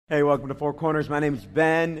Hey, welcome to Four Corners. My name's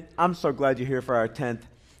Ben. I'm so glad you're here for our 10th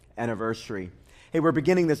anniversary. Hey, we're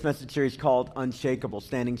beginning this message series called Unshakable,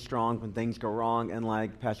 Standing Strong When Things Go Wrong. And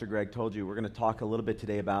like Pastor Greg told you, we're going to talk a little bit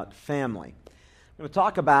today about family. We're going to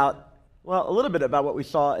talk about, a little bit about what we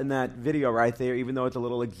saw in that video right there, even though it's a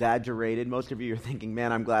little exaggerated. Most of you are thinking,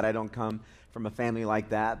 man, I'm glad I don't come from a family like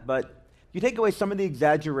that. But if you take away some of the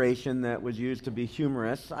exaggeration that was used to be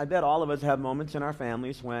humorous, I bet all of us have moments in our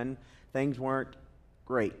families when things weren't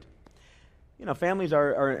great. You know, families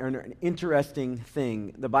are an interesting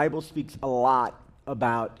thing. The Bible speaks a lot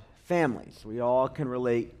about families. We all can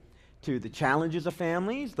relate to the challenges of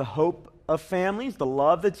families, the hope of families, the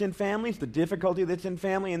love that's in families, the difficulty that's in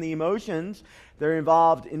family, and the emotions that are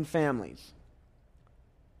involved in families.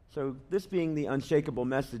 So this being the Unshakable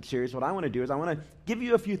message series, what I want to do is I want to give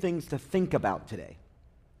you a few things to think about today.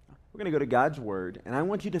 We're going to go to God's Word, and I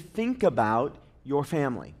want you to think about your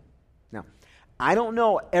family. Now, I don't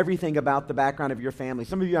know everything about the background of your family.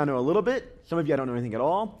 Some of you I know a little bit. Some of you I don't know anything at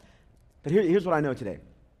all. But here's what I know today.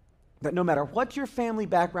 That no matter what your family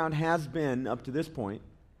background has been up to this point,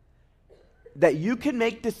 that you can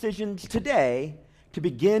make decisions today to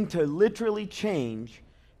begin to literally change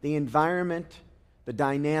the environment, the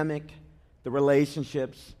dynamic, the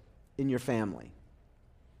relationships in your family.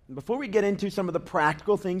 And before we get into some of the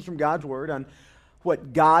practical things from God's Word on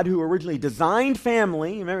what God, who originally designed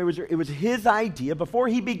family, remember it was his idea. Before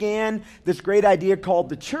he began this great idea called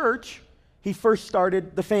the church, he first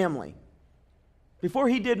started the family. Before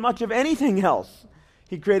he did much of anything else,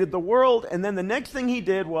 he created the world, and then the next thing he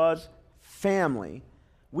did was family.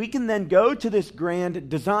 We can then go to this grand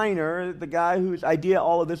designer, the guy whose idea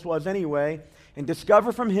all of this was anyway, and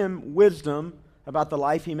discover from him wisdom about the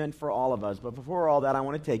life he meant for all of us. But before all that, I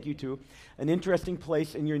want to take you to an interesting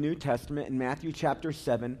place in your New Testament in Matthew chapter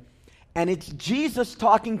 7. And it's Jesus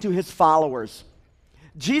talking to his followers.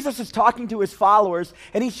 Jesus is talking to his followers,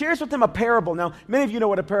 and he shares with them a parable. Now, many of you know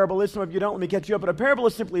what a parable is. Some of you don't. Let me catch you up. But a parable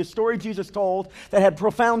is simply a story Jesus told that had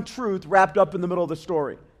profound truth wrapped up in the middle of the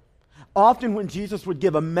story. Often when Jesus would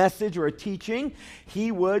give a message or a teaching,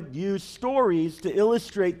 he would use stories to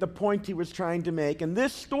illustrate the point he was trying to make. And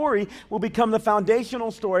this story will become the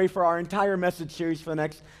foundational story for our entire message series for the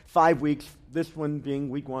next 5 weeks, this one being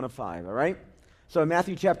week 1 of 5, all right? So in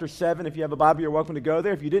Matthew chapter 7, if you have a Bible, you're welcome to go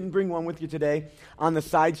there. If you didn't bring one with you today, on the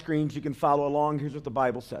side screens you can follow along. Here's what the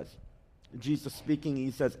Bible says. Jesus speaking,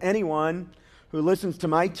 he says, "Anyone who listens to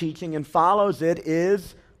my teaching and follows it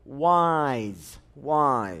is wise."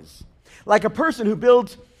 Like a person who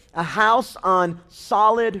builds a house on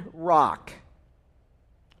solid rock.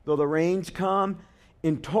 Though the rains come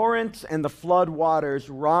in torrents and the flood waters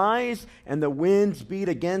rise and the winds beat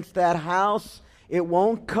against that house, it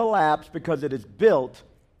won't collapse because it is built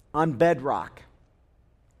on bedrock.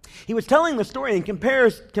 He was telling the story and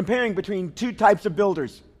comparing between two types of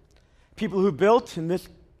builders. People who built, in this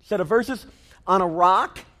set of verses, on a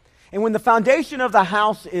rock. And when the foundation of the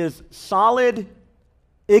house is solid,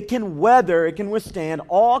 it can withstand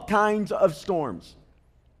all kinds of storms,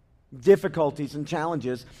 difficulties, and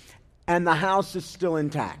challenges, and the house is still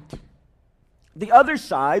intact. The other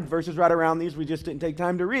side, verses right around these we just didn't take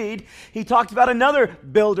time to read, he talks about another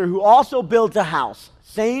builder who also builds a house.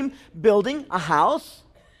 Same building, a house.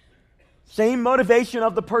 Same motivation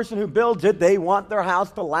of the person who builds it. They want their house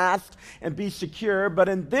to last and be secure. But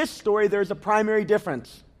in this story, there's a primary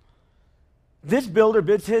difference. This builder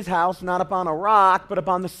builds his house not upon a rock, but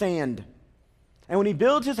upon the sand. And when he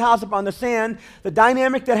builds his house upon the sand, the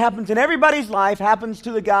dynamic that happens in everybody's life happens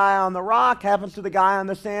to the guy on the rock, happens to the guy on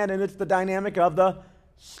the sand, and it's the dynamic of the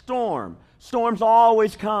storm. Storms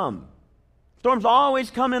always come. Storms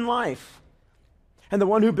always come in life. And the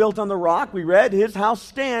one who built on the rock, we read, his house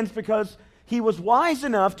stands because he was wise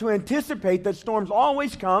enough to anticipate that storms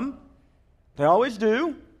always come. They always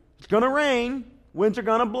do. It's going to rain. Winds are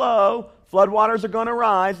going to blow. Floodwaters are going to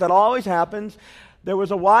rise. That always happens. There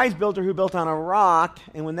was a wise builder who built on a rock,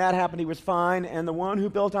 and when that happened, he was fine. And the one who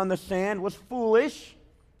built on the sand was foolish,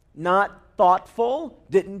 not thoughtful,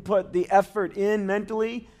 didn't put the effort in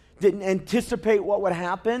mentally, didn't anticipate what would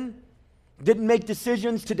happen, didn't make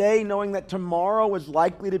decisions today knowing that tomorrow was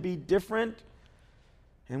likely to be different.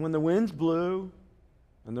 And when the winds blew,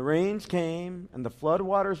 and the rains came, and the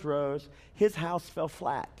floodwaters rose, his house fell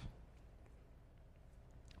flat.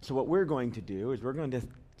 So what we're going to do is we're going to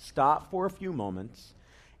stop for a few moments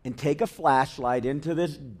and take a flashlight into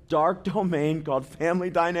this dark domain called family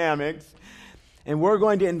dynamics, and we're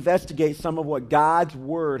going to investigate some of what God's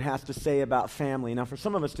Word has to say about family. Now, for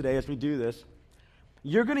some of us today, as we do this,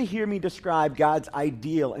 you're going to hear me describe God's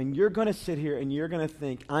ideal, and you're going to sit here and you're going to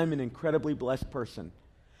think, I'm an incredibly blessed person.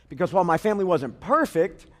 Because while my family wasn't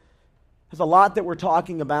perfect, There's a lot that we're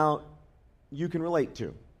talking about you can relate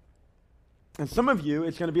to. And some of you,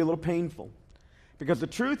 it's going to be a little painful. Because the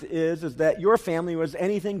truth is that your family was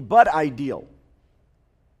anything but ideal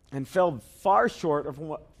and fell far short of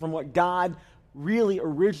from what God really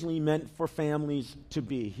originally meant for families to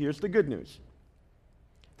be. Here's the good news.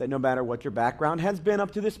 That no matter what your background has been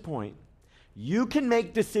up to this point, you can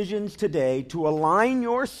make decisions today to align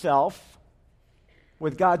yourself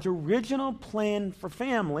with God's original plan for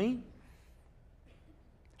family.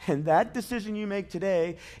 And that decision you make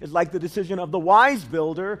today is like the decision of the wise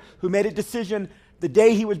builder who made a decision the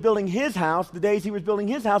day he was building his house, the days he was building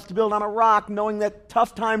his house, to build on a rock, knowing that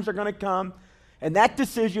tough times are going to come. And that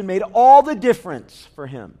decision made all the difference for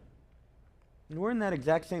him. And we're in that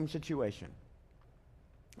exact same situation.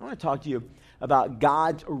 I want to talk to you about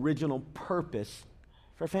God's original purpose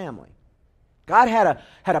for family. God had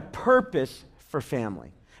a purpose for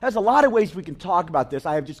family. There's a lot of ways we can talk about this.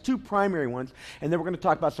 I have just two primary ones, and then we're going to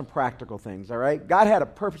talk about some practical things, all right? God had a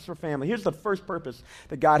purpose for family. Here's the first purpose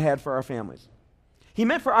that God had for our families. He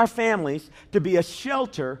meant for our families to be a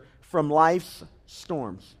shelter from life's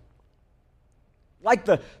storms. Like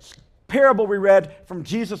the parable we read from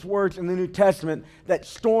Jesus' words in the New Testament, that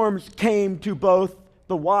storms came to both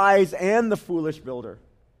the wise and the foolish builder.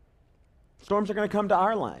 Storms are going to come to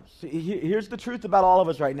our lives. Here's the truth about all of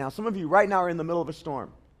us right now. Some of you right now are in the middle of a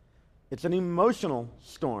storm. It's an emotional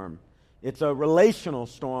storm. It's a relational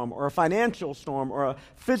storm, or a financial storm, or a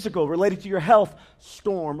physical, related to your health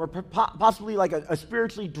storm, or possibly like a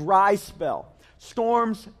spiritually dry spell.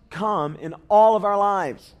 Storms come in all of our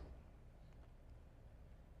lives.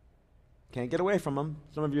 Can't get away from them.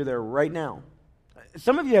 Some of you are there right now.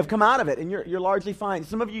 Some of you have come out of it, and you're largely fine.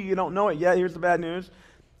 Some of you don't know it yet. Here's the bad news.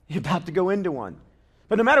 You're about to go into one.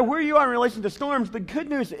 But no matter where you are in relation to storms, the good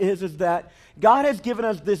news is that God has given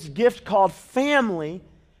us this gift called family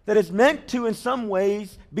that is meant to, in some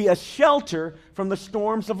ways, be a shelter from the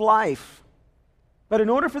storms of life. But in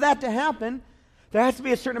order for that to happen, there has to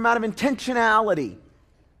be a certain amount of intentionality,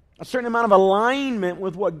 a certain amount of alignment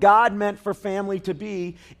with what God meant for family to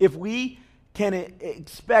be, if we can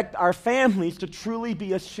expect our families to truly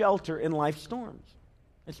be a shelter in life's storms.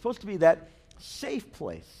 It's supposed to be that safe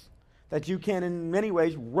place that you can, in many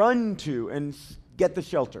ways, run to and get the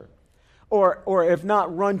shelter. Or if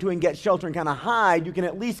not run to and get shelter and kind of hide, you can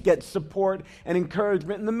at least get support and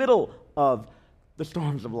encouragement in the middle of the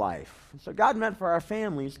storms of life. So God meant for our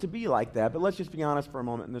families to be like that. But let's just be honest for a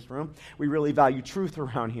moment in this room. We really value truth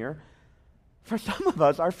around here. For some of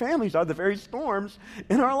us, our families are the very storms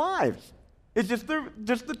in our lives. It's just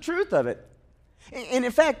the truth of it. And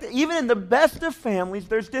in fact, even in the best of families,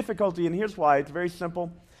 there's difficulty. And here's why. It's a very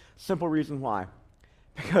simple reason why.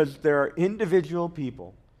 Because there are individual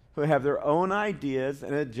people who have their own ideas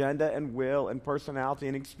and agenda and will and personality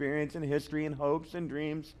and experience and history and hopes and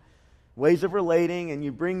dreams, ways of relating, and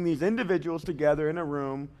you bring these individuals together in a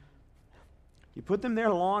room. You put them there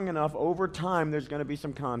long enough, over time, there's going to be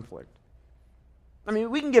some conflict. I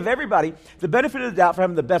mean, we can give everybody the benefit of the doubt for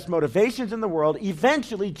having the best motivations in the world.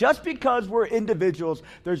 Eventually, just because we're individuals,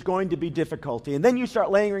 there's going to be difficulty. And then you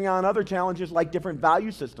start layering on other challenges like different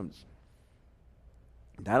value systems.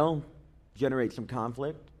 That'll generate some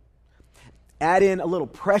conflict. Add in a little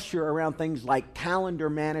pressure around things like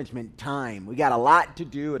calendar management time. We got a lot to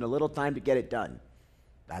do and a little time to get it done.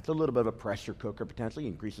 That's a little bit of a pressure cooker, potentially,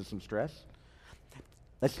 increases some stress.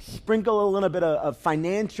 Let's sprinkle a little bit of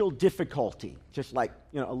financial difficulty, just like,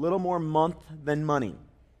 a little more month than money.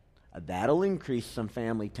 That'll increase some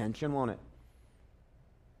family tension, won't it?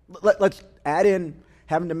 Let's add in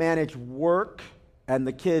having to manage work and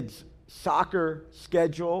the kids' soccer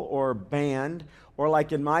schedule or band, or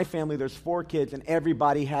like in my family, there's 4 kids and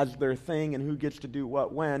everybody has their thing and who gets to do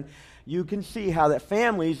what when. You can see how that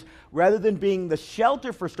families, rather than being the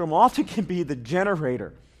shelter for storm, often can be the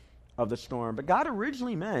generator of the storm. But God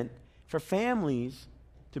originally meant for families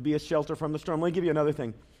to be a shelter from the storm. Let me give you another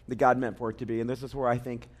thing that God meant for it to be, and this is where I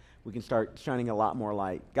think we can start shining a lot more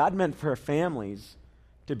light. God meant for families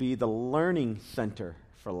to be the learning center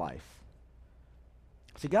for life.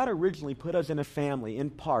 See, God originally put us in a family, in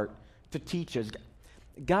part, to teach us.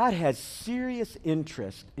 God has serious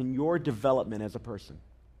interest in your development as a person.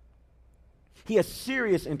 He has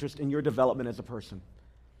serious interest in your development as a person.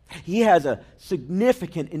 He has a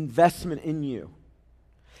significant investment in you.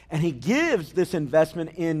 And He gives this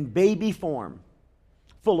investment in baby form,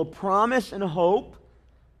 full of promise and hope,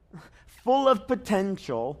 full of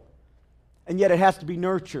potential, and yet it has to be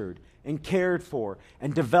nurtured and cared for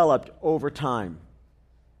and developed over time.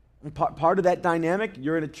 And part of that dynamic,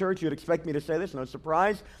 you're in a church, you'd expect me to say this, no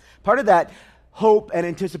surprise. Part of that hope and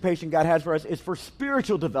anticipation God has for us is for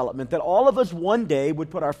spiritual development, that all of us one day would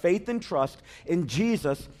put our faith and trust in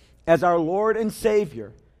Jesus as our Lord and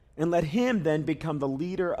Savior, and let Him then become the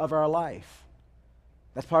leader of our life.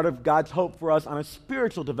 That's part of God's hope for us on a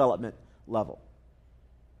spiritual development level.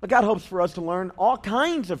 But God hopes for us to learn all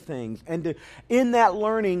kinds of things, and to, in that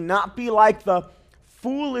learning, not be like the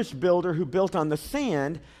foolish builder who built on the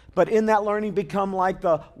sand, but in that learning become like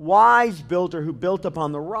the wise builder who built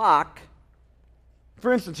upon the rock.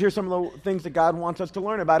 For instance, here's some of the things that God wants us to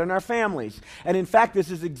learn about in our families. And in fact, this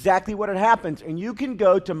is exactly what it happens. And you can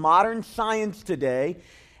go to modern science today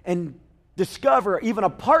and discover, even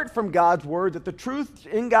apart from God's Word, that the truths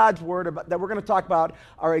in God's Word that we're going to talk about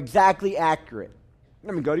are exactly accurate.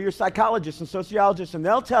 I mean, go to your psychologists and sociologists, and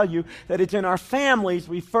they'll tell you that it's in our families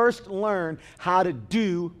we first learn how to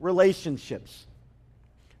do relationships.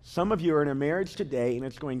 Some of you are in a marriage today, and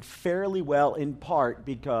it's going fairly well in part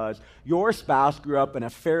because your spouse grew up in a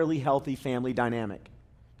fairly healthy family dynamic.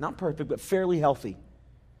 Not perfect, but fairly healthy.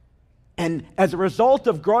 And as a result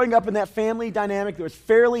of growing up in that family dynamic that was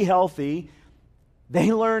fairly healthy,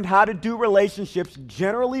 they learned how to do relationships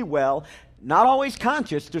generally well, not always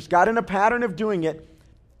conscious, just got in a pattern of doing it,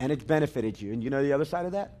 and it's benefited you. And you know the other side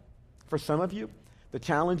of that? For some of you, the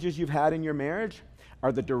challenges you've had in your marriage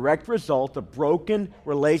are the direct result of broken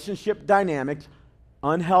relationship dynamics,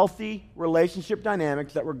 unhealthy relationship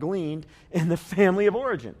dynamics that were gleaned in the family of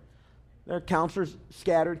origin. There are counselors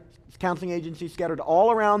scattered, counseling agencies scattered all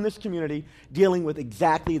around this community dealing with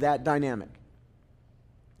exactly that dynamic.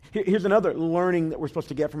 Here's another learning that we're supposed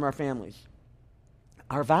to get from our families.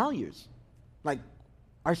 Our values, like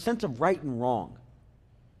our sense of right and wrong.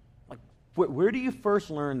 Like, where do you first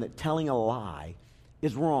learn that telling a lie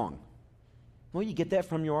is wrong? Well, you get that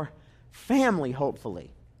from your family, hopefully.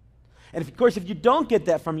 And of course, if you don't get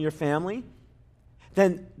that from your family,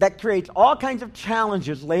 then that creates all kinds of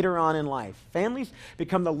challenges later on in life. Families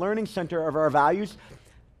become the learning center of our values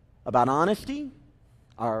about honesty,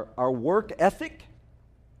 our work ethic,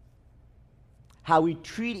 how we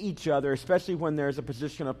treat each other, especially when there's a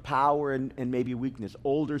position of power and maybe weakness,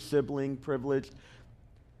 older sibling, privileged.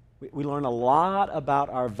 We learn a lot about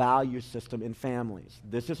our value system in families.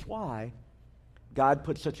 This is why God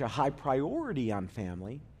put such a high priority on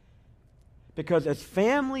family, because as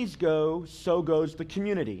families go, so goes the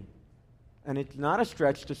community. And it's not a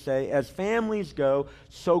stretch to say, as families go,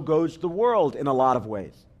 so goes the world in a lot of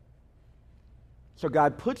ways. So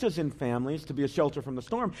God puts us in families to be a shelter from the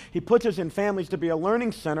storm. He puts us in families to be a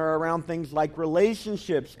learning center around things like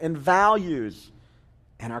relationships and values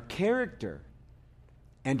and our character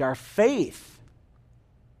and our faith.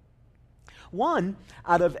 One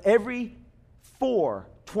out of every 4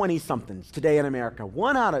 20-somethings today in America,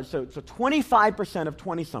 so 25% of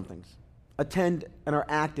 20-somethings attend and are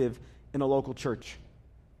active in a local church.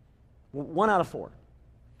 1 out of 4.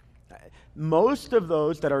 Most of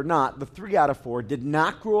those that are not, the 3 out of 4, did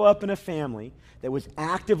not grow up in a family that was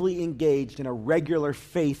actively engaged in a regular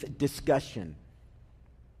faith discussion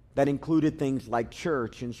that included things like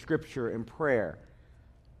church and scripture and prayer.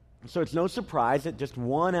 So it's no surprise that just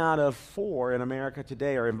 1 out of 4 in America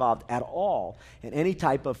today are involved at all in any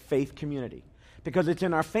type of faith community. Because it's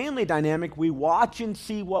in our family dynamic, we watch and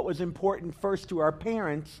see what was important first to our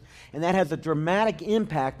parents, and that has a dramatic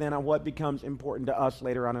impact then on what becomes important to us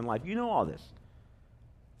later on in life. You know all this.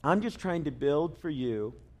 I'm just trying to build for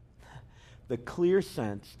you the clear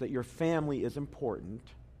sense that your family is important.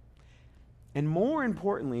 And more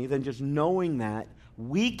importantly than just knowing that,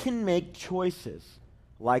 we can make choices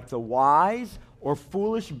like the wise or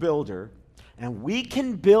foolish builder, and we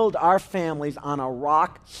can build our families on a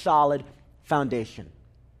rock-solid foundation.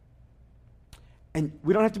 And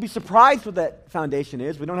we don't have to be surprised what that foundation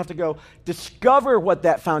is. We don't have to go discover what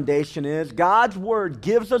that foundation is. God's Word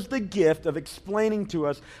gives us the gift of explaining to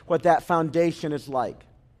us what that foundation is like.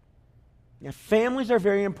 Now, families are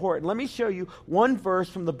very important. Let me show you one verse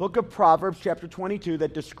from the book of Proverbs, chapter 22,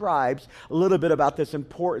 that describes a little bit about this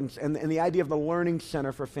importance and the idea of the learning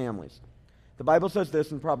center for families. The Bible says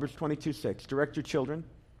this in Proverbs 22:6, direct your children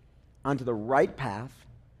onto the right path,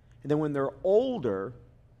 and then when they're older,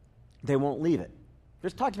 they won't leave it.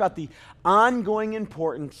 This talks about the ongoing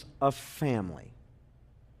importance of family.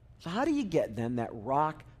 So how do you get then that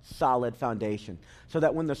rock-solid foundation so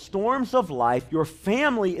that when the storms of life, your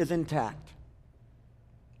family is intact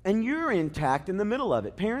and you're intact in the middle of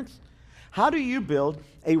it? Parents, how do you build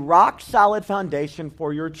a rock-solid foundation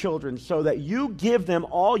for your children so that you give them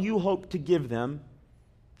all you hope to give them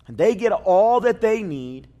and they get all that they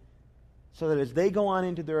need so that as they go on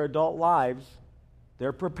into their adult lives,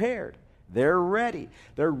 they're prepared, they're ready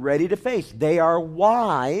to face, they are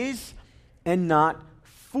wise, and not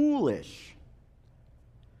foolish.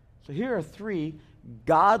 So here are 3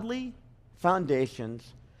 godly foundations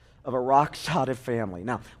of a rock-solid family.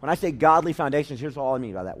 Now, when I say godly foundations, here's all I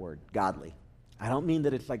mean by that word, godly. I don't mean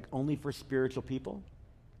that it's like only for spiritual people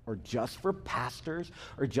or just for pastors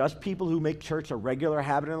or just people who make church a regular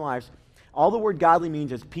habit in their lives. All the word godly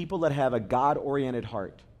means is people that have a God-oriented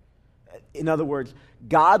heart. In other words,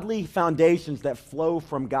 godly foundations that flow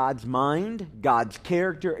from God's mind, God's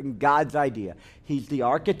character, and God's idea. He's the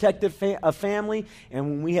architect of family, and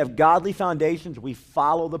when we have godly foundations, we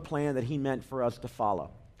follow the plan that He meant for us to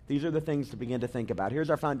follow. These are the things to begin to think about. Here's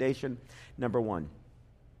our foundation, number 1.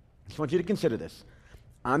 I just want you to consider this.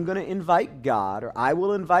 I'm going to invite God, or I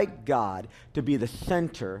will invite God to be the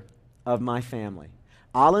center of my family.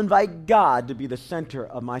 I'll invite God to be the center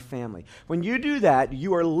of my family. When you do that,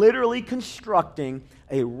 you are literally constructing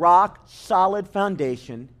a rock-solid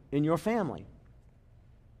foundation in your family.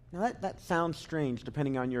 Now, that sounds strange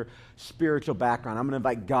depending on your spiritual background. I'm going to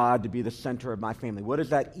invite God to be the center of my family. What does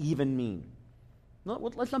that even mean?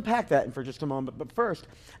 Well, let's unpack that for just a moment. But first,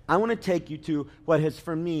 I want to take you to what is,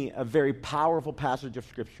 for me, a very powerful passage of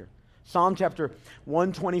Scripture. Psalm chapter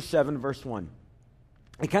 127, verse 1.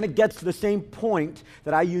 It kind of gets to the same point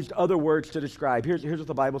that I used other words to describe. Here's what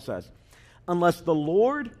the Bible says. Unless the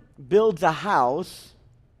Lord builds a house,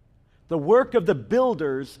 the work of the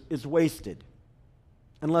builders is wasted.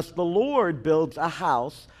 Unless the Lord builds a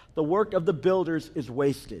house, the work of the builders is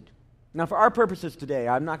wasted. Now, for our purposes today,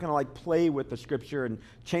 I'm not going to play with the Scripture and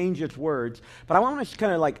change its words, but I want to just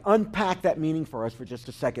kind of unpack that meaning for us for just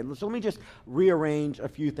a second. So let me just rearrange a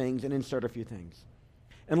few things and insert a few things.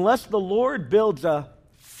 Unless the Lord builds a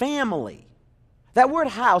family. That word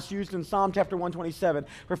house used in Psalm chapter 127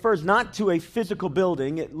 refers not to a physical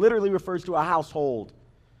building. It literally refers to a household.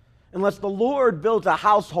 Unless the Lord builds a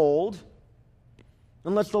household,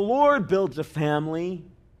 unless the Lord builds a family,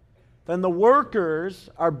 then the workers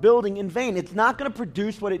are building in vain. It's not going to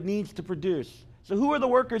produce what it needs to produce. So who are the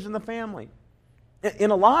workers in the family?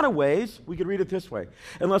 In a lot of ways, we could read it this way.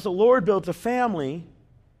 Unless the Lord builds a family,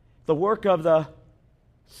 the work of the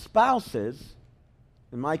spouses,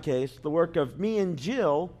 in my case, the work of me and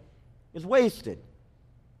Jill, is wasted.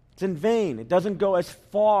 It's in vain. It doesn't go as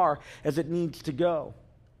far as it needs to go.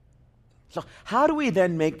 So how do we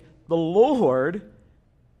then make the Lord,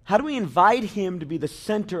 how do we invite Him to be the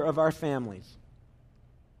center of our families?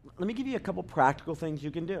 Let me give you a couple practical things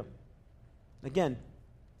you can do. Again,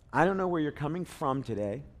 I don't know where you're coming from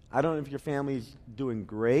today. I don't know if your family's doing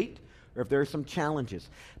great or if there are some challenges.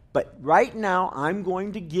 But right now, I'm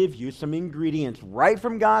going to give you some ingredients right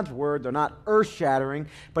from God's Word. They're not earth-shattering,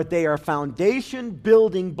 but they are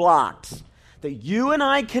foundation-building blocks that you and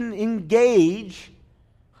I can engage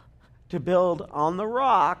to build on the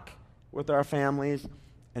rock with our families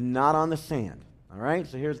and not on the sand. All right?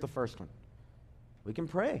 So here's the first one. We can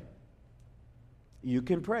pray. You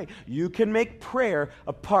can pray. You can make prayer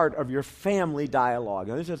a part of your family dialogue.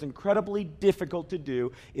 Now, this is incredibly difficult to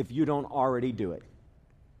do if you don't already do it.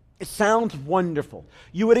 It sounds wonderful.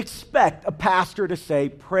 You would expect a pastor to say,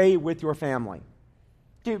 pray with your family.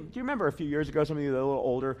 Do you remember a few years ago, some of you that are a little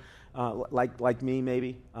older, like me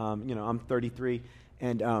maybe? I'm 33,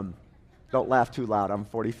 and don't laugh too loud. I'm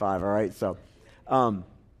 45, all right? So do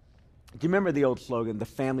you remember the old slogan, the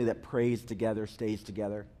family that prays together stays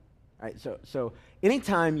together? All right, so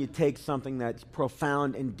anytime you take something that's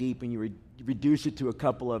profound and deep and you reduce it to a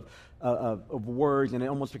couple of words and it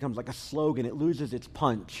almost becomes like a slogan, it loses its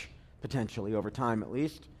punch, potentially, over time at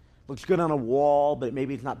least. Looks good on a wall, but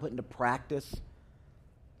maybe it's not put into practice.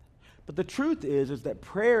 But the truth is that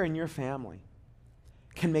prayer in your family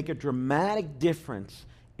can make a dramatic difference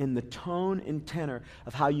in the tone and tenor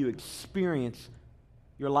of how you experience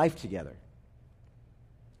your life together.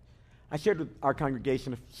 I shared with our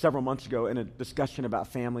congregation several months ago in a discussion about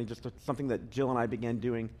family, just something that Jill and I began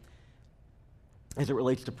doing as it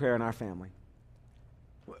relates to prayer in our family.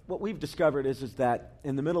 What we've discovered is that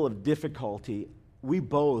in the middle of difficulty, we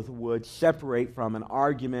both would separate from an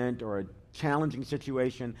argument or a challenging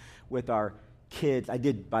situation with our kids. I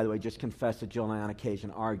did, by the way, just confess that Jill and I on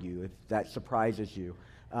occasion argue, if that surprises you.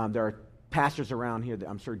 There are pastors around here that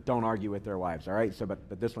I'm sure don't argue with their wives, all right?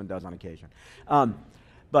 But this one does on occasion.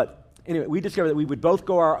 But anyway, we discovered that we would both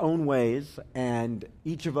go our own ways, and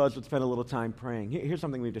each of us would spend a little time praying. Here's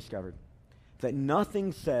something we've discovered. That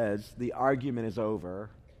nothing says the argument is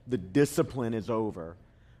over, the discipline is over,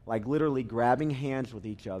 like literally grabbing hands with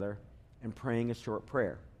each other and praying a short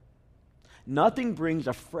prayer. Nothing brings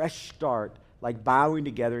a fresh start like bowing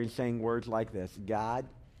together and saying words like this: God,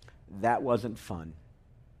 that wasn't fun.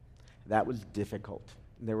 That was difficult.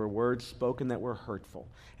 There were words spoken that were hurtful,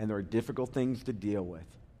 and there were difficult things to deal with.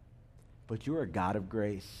 But you are a God of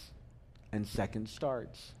grace, and second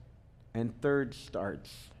starts, and third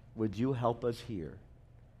starts. Would you help us here?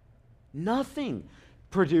 Nothing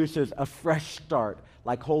produces a fresh start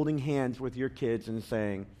like holding hands with your kids and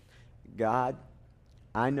saying, God,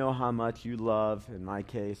 I know how much you love, in my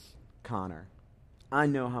case, Connor. I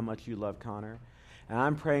know how much you love Connor. And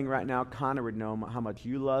I'm praying right now Connor would know how much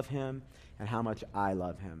you love him and how much I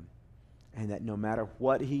love him. And that no matter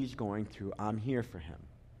what he's going through, I'm here for him.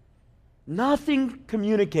 Nothing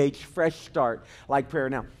communicates fresh start like prayer.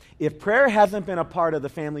 Now, if prayer hasn't been a part of the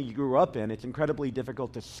family you grew up in, it's incredibly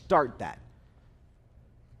difficult to start that.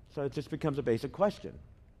 So it just becomes a basic question.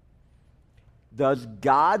 Does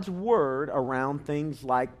God's word around things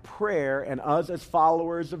like prayer and us as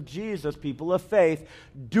followers of Jesus, people of faith,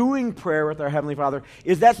 doing prayer with our Heavenly Father,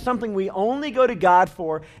 is that something we only go to God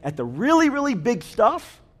for at the really, really big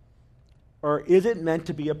stuff? Or is it meant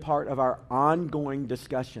to be a part of our ongoing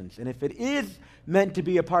discussions? And if it is meant to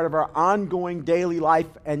be a part of our ongoing daily life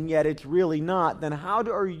and yet it's really not, then how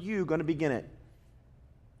are you going to begin it?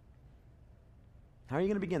 How are you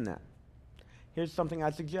going to begin that? Here's something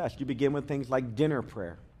I'd suggest. You begin with things like dinner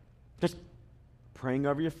prayer. Just praying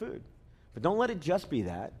over your food. But don't let it just be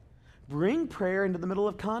that. Bring prayer into the middle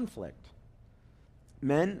of conflict.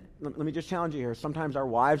 Men, let me just challenge you here. Sometimes our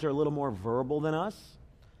wives are a little more verbal than us.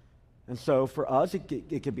 And so for us,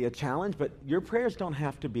 it could be a challenge, but your prayers don't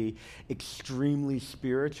have to be extremely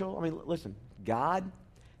spiritual. I mean, listen, God,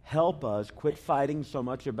 help us quit fighting so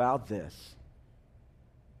much about this.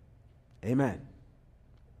 Amen.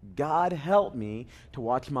 God, help me to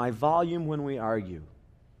watch my volume when we argue.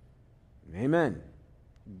 Amen.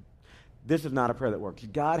 This is not a prayer that works.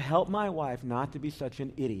 God, help my wife not to be such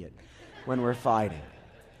an idiot when we're fighting.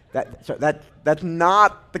 That's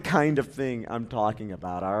not the kind of thing I'm talking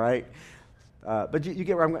about, all right? But you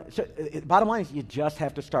get where I'm going. So, bottom line is you just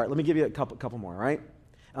have to start. Let me give you a couple more, all right?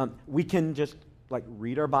 We can just,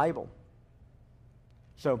 read our Bible.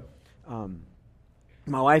 So,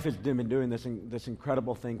 my wife has been doing this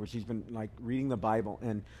incredible thing where she's been, reading the Bible,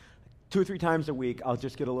 and 2 or 3 times a week, I'll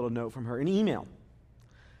just get a little note from her, an email.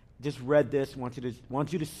 Just read this, want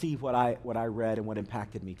you to see what I read and what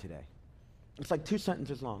impacted me today. It's 2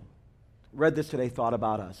 sentences long. Read this today, thought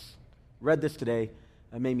about us. Read this today,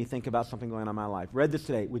 made me think about something going on in my life. Read this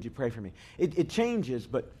today, would you pray for me? It changes,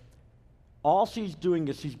 but all she's doing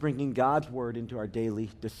is she's bringing God's word into our daily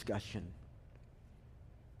discussion.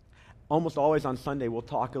 Almost always on Sunday, we'll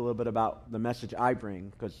talk a little bit about the message I bring,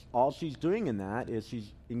 because all she's doing in that is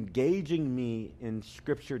she's engaging me in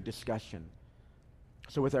scripture discussion.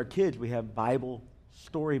 So with our kids, we have Bible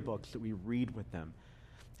storybooks that we read with them.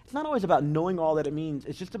 It's not always about knowing all that it means.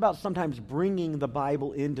 It's just about sometimes bringing the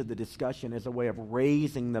Bible into the discussion as a way of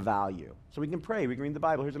raising the value. So we can pray, we can read the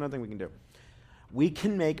Bible. Here's another thing we can do. We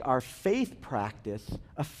can make our faith practice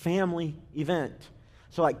a family event.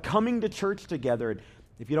 So coming to church together,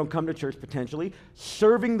 if you don't come to church potentially,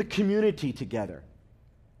 serving the community together.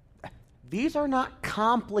 These are not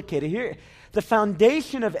complicated. Here, the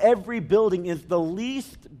foundation of every building is the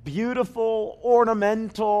least beautiful,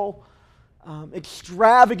 ornamental,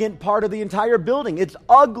 extravagant part of the entire building. It's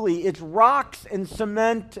ugly. It's rocks and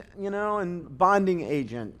cement, and bonding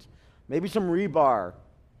agent. Maybe some rebar.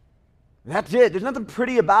 That's it. There's nothing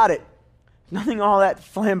pretty about it. There's nothing all that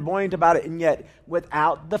flamboyant about it. And yet,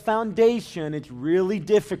 without the foundation, it's really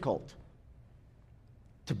difficult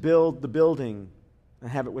to build the building and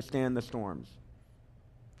have it withstand the storms.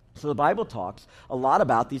 So the Bible talks a lot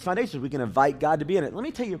about these foundations. We can invite God to be in it. Let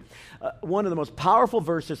me tell you one of the most powerful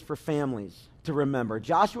verses for families to remember.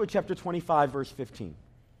 Joshua chapter 25, verse 15.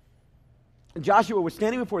 Joshua was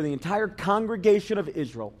standing before the entire congregation of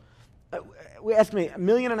Israel. We estimate 1.5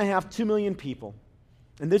 million, 2 million people.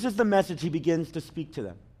 And this is the message he begins to speak to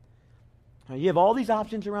them. Now, you have all these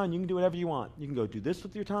options around. You can do whatever you want. You can go do this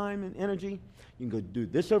with your time and energy. You can go do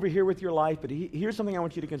this over here with your life. But here's something I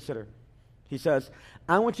want you to consider. He says,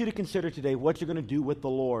 I want you to consider today what you're going to do with the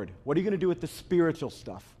Lord. What are you going to do with the spiritual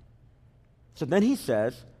stuff? So then he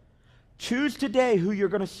says, choose today who you're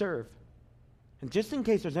going to serve. And just in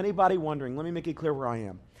case there's anybody wondering, let me make it clear where I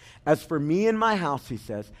am. As for me and my house, he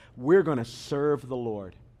says, we're going to serve the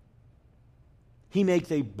Lord. He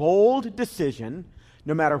makes a bold decision,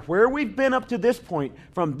 no matter where we've been up to this point.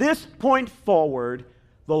 From this point forward,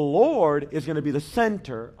 the Lord is going to be the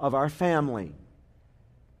center of our family.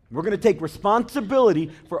 We're going to take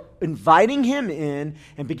responsibility for inviting him in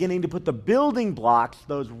and beginning to put the building blocks,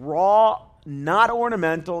 those raw, not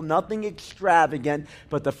ornamental, nothing extravagant,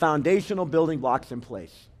 but the foundational building blocks in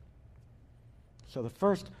place. So the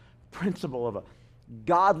first principle of a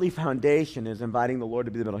godly foundation is inviting the Lord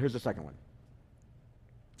to be the middle. Here's the second one.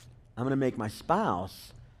 I'm going to make my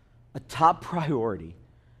spouse a top priority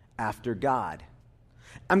after God.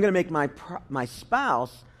 I'm going to make my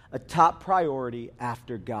spouse a top priority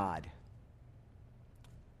after God.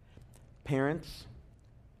 Parents,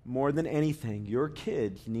 more than anything, your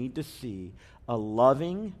kids need to see a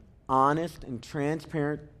loving, honest, and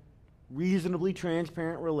transparent, reasonably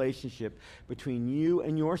transparent relationship between you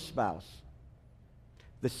and your spouse.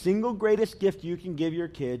 The single greatest gift you can give your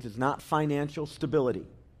kids is not financial stability.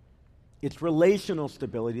 It's relational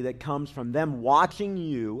stability that comes from them watching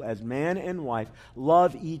you as man and wife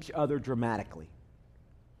love each other dramatically.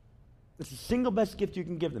 It's the single best gift you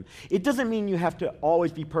can give them. It doesn't mean you have to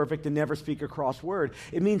always be perfect and never speak a cross word.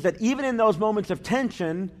 It means that even in those moments of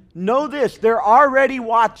tension, know this, they're already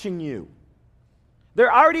watching you.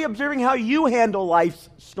 They're already observing how you handle life's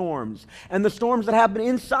storms and the storms that happen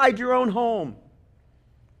inside your own home.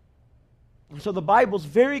 And so the Bible's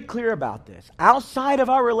very clear about this. Outside of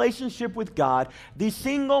our relationship with God, the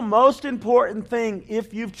single most important thing,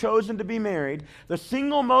 if you've chosen to be married, the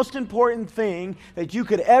single most important thing that you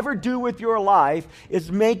could ever do with your life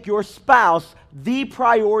is make your spouse the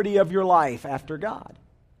priority of your life after God.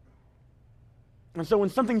 And so when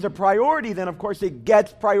something's a priority, then of course it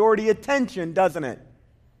gets priority attention, doesn't it?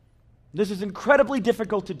 This is incredibly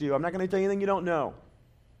difficult to do. I'm not going to tell you anything you don't know.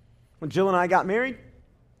 When Jill and I got married,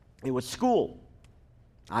 it was school.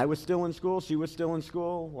 I was still in school. She was still in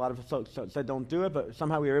school. A lot of folks said don't do it, but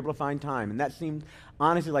somehow we were able to find time. And that seemed,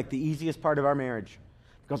 honestly, like the easiest part of our marriage.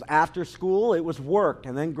 Because after school, it was work,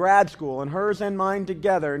 and then grad school, and hers and mine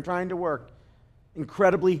together, and trying to work.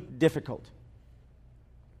 Incredibly difficult.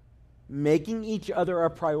 Making each other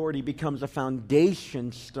a priority becomes a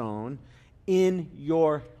foundation stone in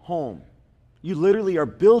your home. You literally are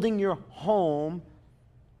building your home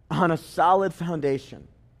on a solid foundation.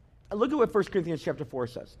 Look at what 1 Corinthians chapter 4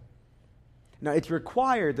 says. Now, it's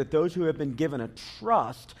required that those who have been given a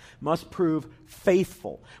trust must prove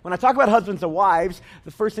faithful. When I talk about husbands and wives,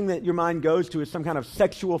 the first thing that your mind goes to is some kind of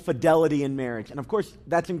sexual fidelity in marriage. And of course,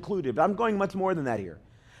 that's included, but I'm going much more than that here.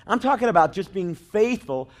 I'm talking about just being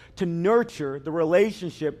faithful to nurture the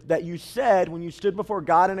relationship that you said when you stood before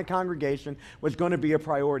God in a congregation was going to be a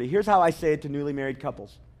priority. Here's how I say it to newly married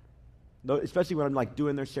couples, especially when I'm like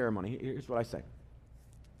doing their ceremony. Here's what I say.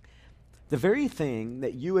 The very thing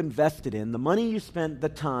that you invested in, the money you spent, the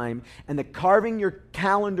time, and the carving your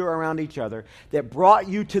calendar around each other that brought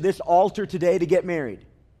you to this altar today to get married.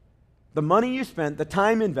 The money you spent, the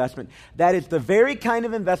time investment, that is the very kind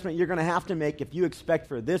of investment you're going to have to make if you expect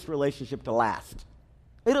for this relationship to last.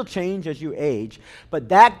 It'll change as you age, but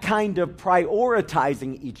that kind of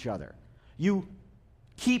prioritizing each other. You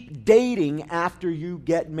keep dating after you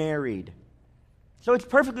get married. So it's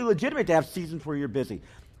perfectly legitimate to have seasons where you're busy.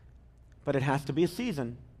 But it has to be a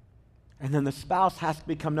season. And then the spouse has to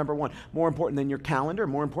become number one. More important than your calendar,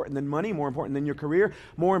 more important than money, more important than your career,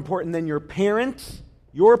 more important than your parents.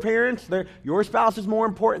 Your parents, your spouse is more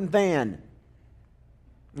important than.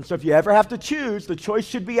 And so if you ever have to choose, the choice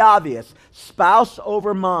should be obvious. Spouse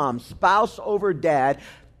over mom, spouse over dad.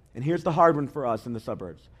 And here's the hard one for us in the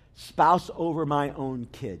suburbs. Spouse over my own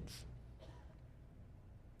kids.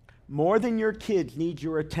 More than your kids need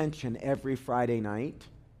your attention every Friday night,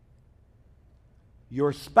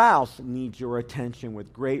 your spouse needs your attention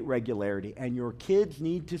with great regularity, and your kids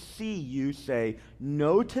need to see you say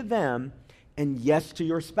no to them and yes to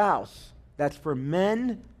your spouse. That's for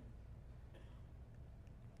men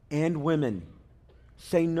and women.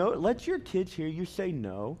 Say no. Let your kids hear you say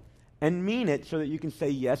no and mean it so that you can say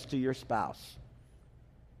yes to your spouse.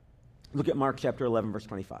 Look at Mark chapter 11, verse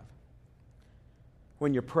 25.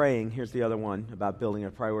 When you're praying, here's the other one about building a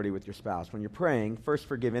priority with your spouse. When you're praying, first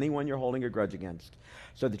forgive anyone you're holding a grudge against,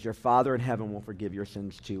 so that your Father in heaven will forgive your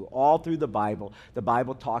sins too. All through the Bible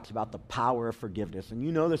talks about the power of forgiveness. And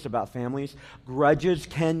you know this about families. Grudges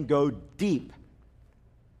can go deep.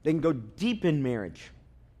 They can go deep in marriage.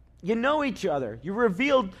 You know each other. You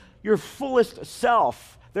revealed your fullest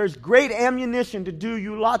self. There's great ammunition to do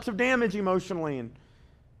you lots of damage emotionally. And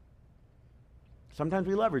sometimes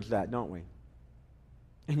we leverage that, don't we?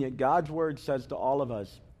 And yet God's word says to all of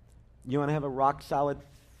us, you want to have a rock-solid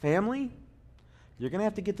family? You're going to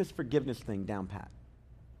have to get this forgiveness thing down pat,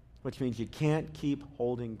 which means you can't keep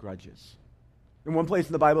holding grudges. In one place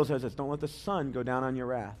in the Bible it says this, don't let the sun go down on your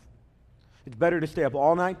wrath. It's better to stay up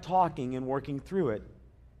all night talking and working through it.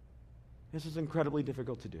 This is incredibly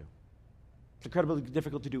difficult to do. It's incredibly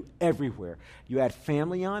difficult to do everywhere. You add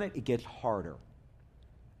family on it, it gets harder.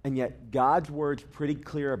 And yet, God's word's pretty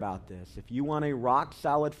clear about this. If you want a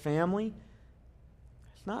rock-solid family,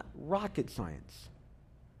 it's not rocket science.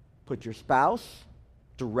 Put your spouse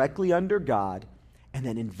directly under God, and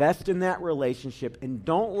then invest in that relationship, and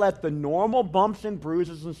don't let the normal bumps and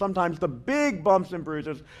bruises, and sometimes the big bumps and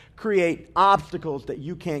bruises, create obstacles that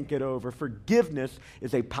you can't get over. Forgiveness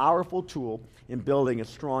is a powerful tool in building a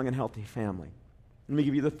strong and healthy family. Let me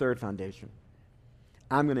give you the third foundation.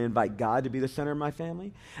 I'm going to invite God to be the center of my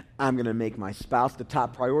family. I'm going to make my spouse the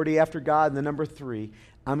top priority after God. And then number 3,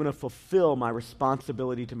 I'm going to fulfill my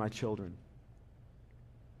responsibility to my children.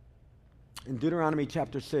 In Deuteronomy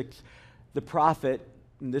chapter 6, the prophet,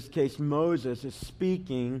 in this case Moses, is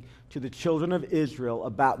speaking to the children of Israel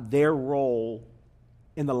about their role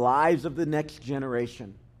in the lives of the next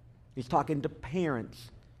generation. He's talking to parents.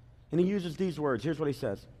 And he uses these words. Here's what he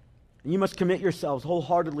says. And you must commit yourselves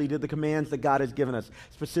wholeheartedly to the commands that God has given us,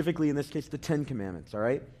 specifically in this case the 10 Commandments, all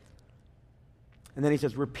right? And then he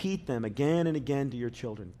says, repeat them again and again to your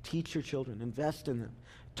children. Teach your children. Invest in them.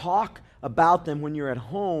 Talk about them when you're at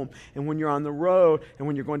home and when you're on the road and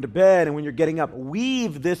when you're going to bed and when you're getting up.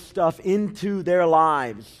 Weave this stuff into their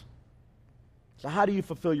lives. So how do you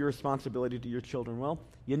fulfill your responsibility to your children? Well,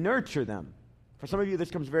 you nurture them. For some of you, this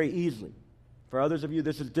comes very easily. For others of you,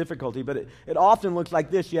 this is difficulty, but it often looks like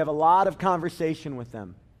this. You have a lot of conversation with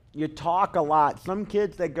them. You talk a lot. Some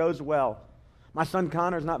kids, that goes well. My son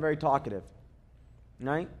Connor is not very talkative,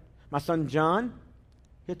 right? My son John,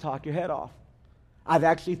 he'll talk your head off. I've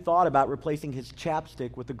actually thought about replacing his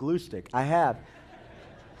chapstick with a glue stick. I have.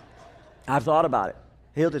 I've thought about it.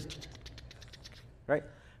 He'll just, right?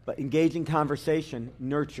 But engaging conversation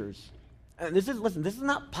nurtures. And this is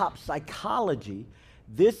not pop psychology.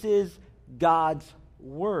 This is God's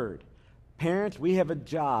word. Parents, we have a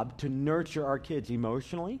job to nurture our kids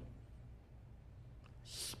emotionally,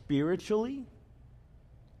 spiritually,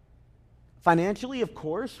 financially, of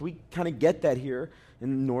course. We kind of get that here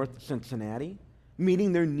in North Cincinnati.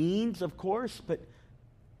 Meeting their needs, of course, but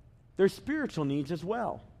their spiritual needs as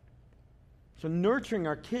well. So nurturing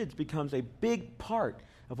our kids becomes a big part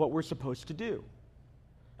of what we're supposed to do.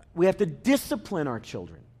 We have to discipline our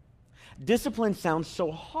children. Discipline sounds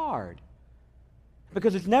so hard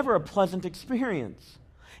because it's never a pleasant experience.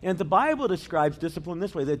 And the Bible describes discipline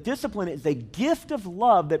this way, that discipline is a gift of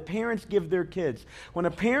love that parents give their kids. When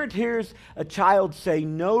a parent hears a child say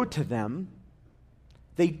no to them,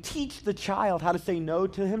 they teach the child how to say no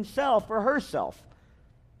to himself or herself.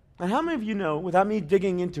 And how many of you know, without me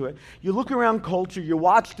digging into it, you look around culture, you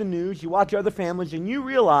watch the news, you watch other families, and you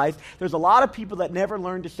realize there's a lot of people that never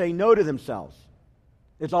learn to say no to themselves.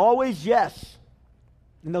 It's always yes.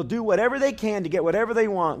 And they'll do whatever they can to get whatever they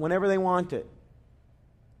want, whenever they want it.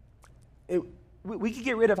 We could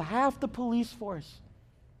get rid of half the police force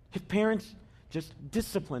if parents just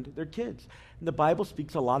disciplined their kids. And the Bible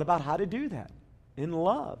speaks a lot about how to do that. In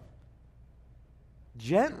love,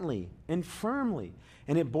 gently and firmly.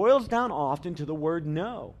 And it boils down often to the word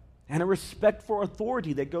no and a respect for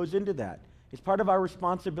authority that goes into that. It's part of our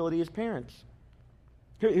responsibility as parents.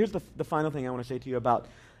 Here's the final thing I want to say to you about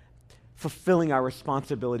fulfilling our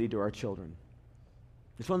responsibility to our children.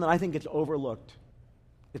 It's one that I think gets overlooked.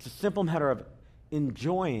 It's a simple matter of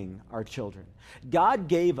enjoying our children. God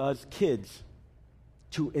gave us kids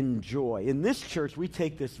to enjoy. In this church, we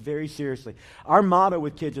take this very seriously. Our motto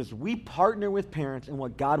with kids is we partner with parents in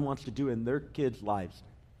what God wants to do in their kids' lives.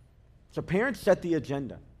 So parents set the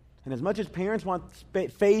agenda. And as much as parents want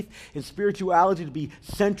faith and spirituality to be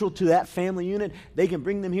central to that family unit, they can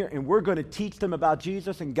bring them here and we're going to teach them about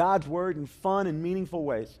Jesus and God's word in fun and meaningful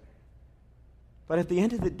ways. But at the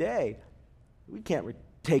end of the day, we can't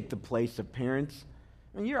take the place of parents.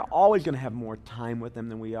 I mean, you're always going to have more time with them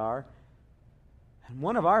than we are. And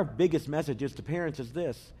one of our biggest messages to parents is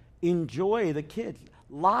this: enjoy the kids.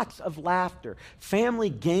 Lots of laughter. Family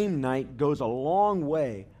game night goes a long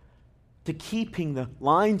way to keeping the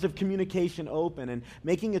lines of communication open and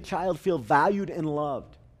making a child feel valued and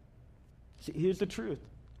loved. See, here's the truth.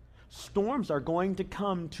 Storms are going to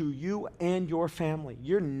come to you and your family.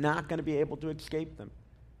 You're not going to be able to escape them.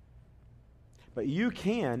 But you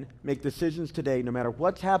can make decisions today, no matter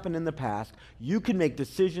what's happened in the past. You can make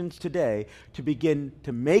decisions today to begin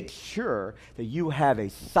to make sure that you have a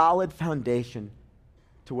solid foundation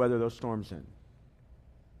to weather those storms in.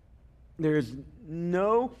 There is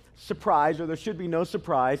no surprise, or there should be no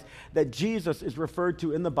surprise, that Jesus is referred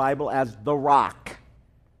to in the Bible as the rock.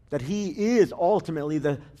 That he is ultimately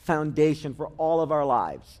the foundation for all of our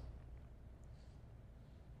lives.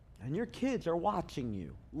 And your kids are watching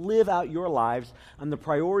you live out your lives on the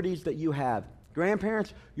priorities that you have.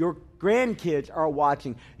 Grandparents, your grandkids are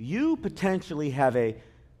watching. You potentially have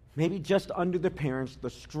maybe just under the parents,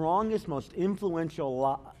 the strongest, most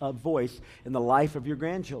influential voice in the life of your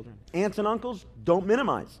grandchildren. Aunts and uncles, don't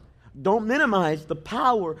minimize. Don't minimize the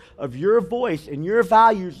power of your voice and your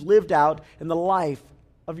values lived out in the life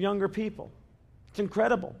of younger people. It's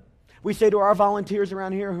incredible. We say to our volunteers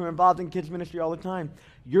around here who are involved in kids ministry all the time,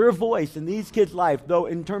 your voice in these kids' life, though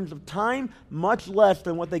in terms of time, much less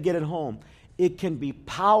than what they get at home, it can be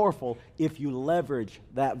powerful if you leverage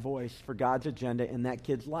that voice for God's agenda in that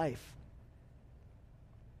kid's life.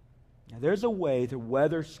 Now, there's a way to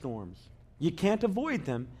weather storms. You can't avoid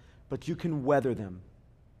them, but you can weather them.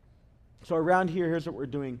 So around here, here's what we're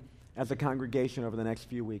doing as a congregation over the next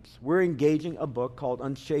few weeks. We're engaging a book called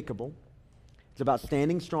Unshakable. It's about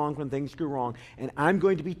standing strong when things go wrong. And I'm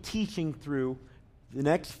going to be teaching through the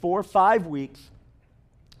next 4 or 5 weeks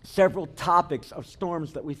several topics of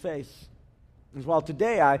storms that we face. As well,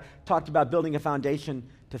 today I talked about building a foundation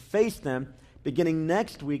to face them. Beginning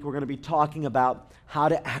next week, we're going to be talking about how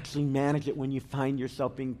to actually manage it when you find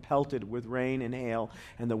yourself being pelted with rain and hail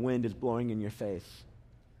and the wind is blowing in your face.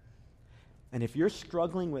 And if you're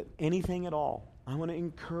struggling with anything at all, I want to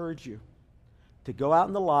encourage you to go out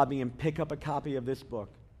in the lobby and pick up a copy of this book.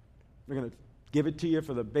 We're going to give it to you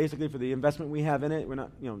for basically for the investment we have in it. We're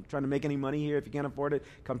not trying to make any money here. If you can't afford it,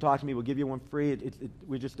 come talk to me. We'll give you one free.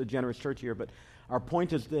 We're just a generous church here. But our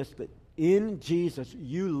point is this, that in Jesus,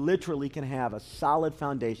 you literally can have a solid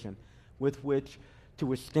foundation with which to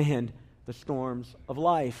withstand the storms of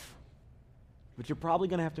life. But you're probably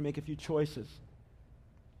going to have to make a few choices.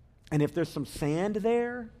 And if there's some sand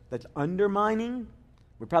there that's undermining,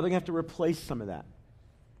 we're probably going to have to replace some of that.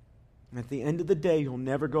 And at the end of the day, you'll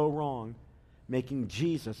never go wrong making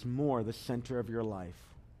Jesus more the center of your life.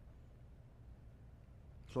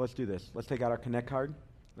 So let's do this. Let's take out our Connect card.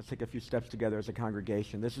 Let's take a few steps together as a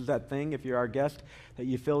congregation. This is that thing, if you're our guest, that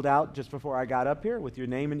you filled out just before I got up here with your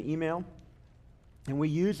name and email. And we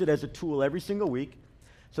use it as a tool every single week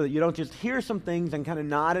so that you don't just hear some things and kind of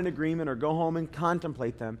nod in agreement or go home and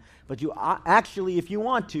contemplate them, but you actually, if you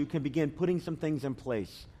want to, can begin putting some things in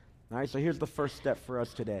place. All right, so here's the first step for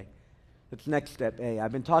us today. It's next step A.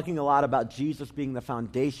 I've been talking a lot about Jesus being the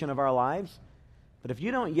foundation of our lives, but if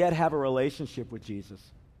you don't yet have a relationship with Jesus,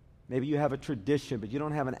 maybe you have a tradition, but you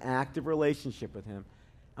don't have an active relationship with him,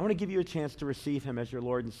 I want to give you a chance to receive him as your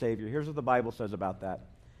Lord and Savior. Here's what the Bible says about that.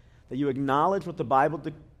 That you acknowledge what the Bible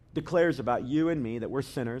declares about you and me, that we're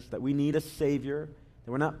sinners, that we need a Savior,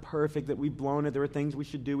 that we're not perfect, that we've blown it, there were things we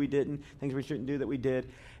should do we didn't, things we shouldn't do that we did,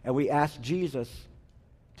 and we ask Jesus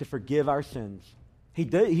to forgive our sins. He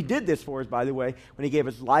did this for us, by the way, when he gave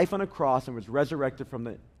his life on a cross and was resurrected from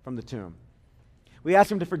the tomb. We ask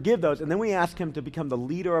him to forgive those, and then we ask him to become the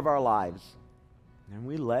leader of our lives. And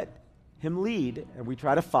we let him lead, and we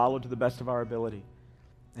try to follow to the best of our ability.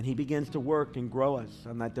 And he begins to work and grow us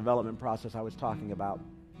on that development process I was talking about.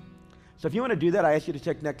 So if you want to do that, I ask you to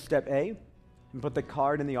check next step A and put the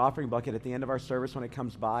card in the offering bucket at the end of our service when it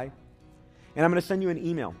comes by. And I'm going to send you an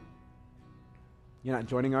email. You're not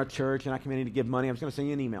joining our church, you're not committing to give money. I'm just going to send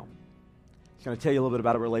you an email. It's going to tell you a little bit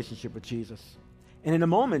about a relationship with Jesus. And in a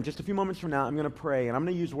moment, just a few moments from now, I'm going to pray, and I'm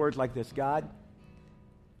going to use words like this. God,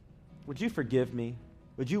 would you forgive me?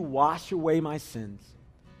 Would you wash away my sins?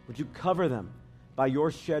 Would you cover them by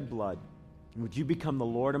your shed blood? And would you become the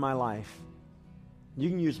Lord of my life? You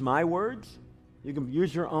can use my words. You can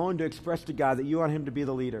use your own to express to God that you want him to be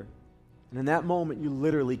the leader. And in that moment, you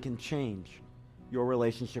literally can change your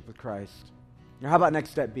relationship with Christ. Now, how about next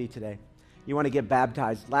step B today? You want to get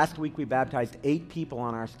baptized. Last week, we baptized 8 people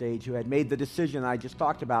on our stage who had made the decision I just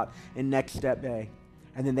talked about in next step A.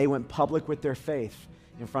 And then they went public with their faith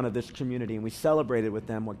in front of this community, and we celebrated with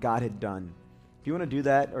them what God had done. If you want to do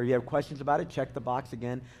that or you have questions about it, check the box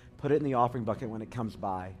again. Put it in the offering bucket when it comes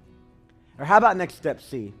by. Or how about next step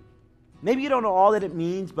C? Maybe you don't know all that it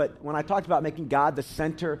means, but when I talked about making God the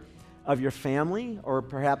center of your family, or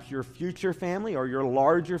perhaps your future family, or your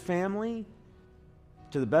larger family,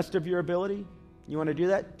 to the best of your ability, you want to do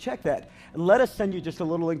that? Check that. And let us send you just a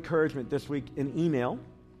little encouragement this week in email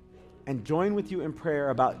and join with you in prayer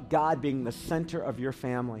about God being the center of your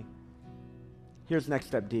family. Here's next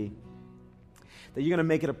step D. That you're going to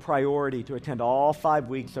make it a priority to attend all 5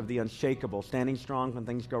 weeks of the Unshakable, Standing Strong When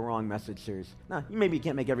Things Go Wrong message series. Now, maybe you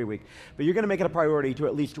can't make every week, but you're going to make it a priority to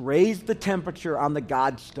at least raise the temperature on the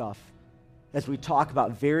God stuff as we talk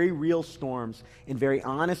about very real storms in very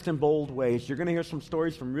honest and bold ways. You're going to hear some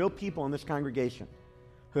stories from real people in this congregation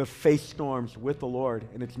who have faced storms with the Lord,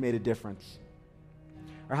 and it's made a difference.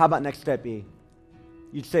 Or how about next step E?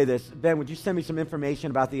 You'd say this, Ben, would you send me some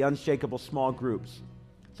information about the Unshakable small groups?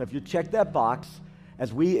 So if you check that box,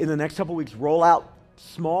 as we, in the next couple weeks, roll out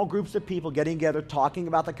small groups of people getting together, talking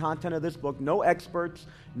about the content of this book, no experts,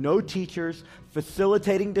 no teachers,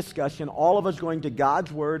 facilitating discussion, all of us going to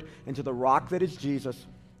God's Word and to the rock that is Jesus.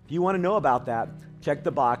 If If you want to know about that, check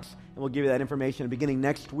the box, and we'll give you that information. And beginning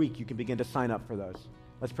next week, you can begin to sign up for those.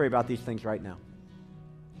 Let's pray about these things right now.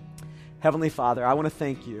 Heavenly Father, I want to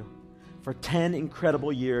thank you for 10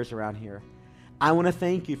 incredible years around here. I want to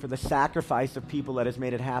thank you for the sacrifice of people that has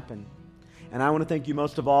made it happen. And I want to thank you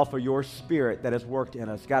most of all for your Spirit that has worked in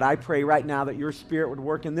us. God, I pray right now that your Spirit would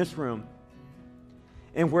work in this room.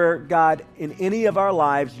 And where, God, in any of our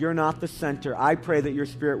lives, you're not the center, I pray that your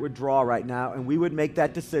Spirit would draw right now and we would make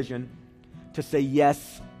that decision to say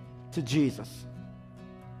yes to Jesus.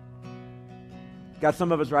 God,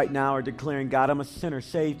 some of us right now are declaring, God, I'm a sinner.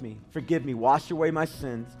 Save me. Forgive me. Wash away my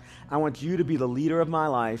sins. I want you to be the leader of my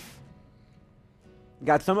life.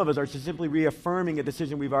 God, some of us are just simply reaffirming a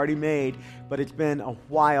decision we've already made, but it's been a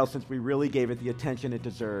while since we really gave it the attention it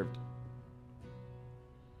deserved.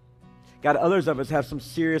 God, others of us have some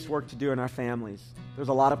serious work to do in our families. There's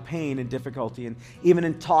a lot of pain and difficulty, and even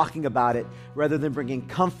in talking about it, rather than bringing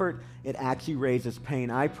comfort, it actually raises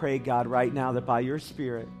pain. I pray, God, right now that by your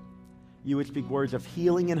Spirit, you would speak words of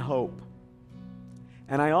healing and hope.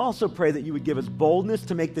 And I also pray that you would give us boldness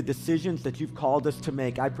to make the decisions that you've called us to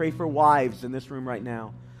make. I pray for wives in this room right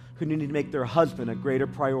now who need to make their husband a greater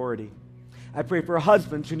priority. I pray for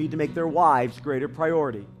husbands who need to make their wives greater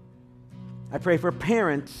priority. I pray for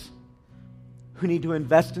parents who need to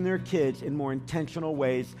invest in their kids in more intentional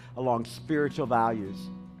ways along spiritual values.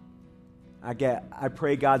 I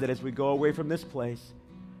pray, God, that as we go away from this place,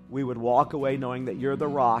 we would walk away knowing that you're the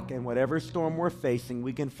rock, and whatever storm we're facing,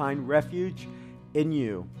 we can find refuge in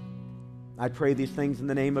you. I pray these things in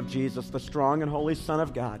the name of Jesus, the strong and holy Son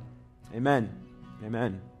of God. Amen.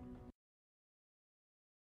 Amen.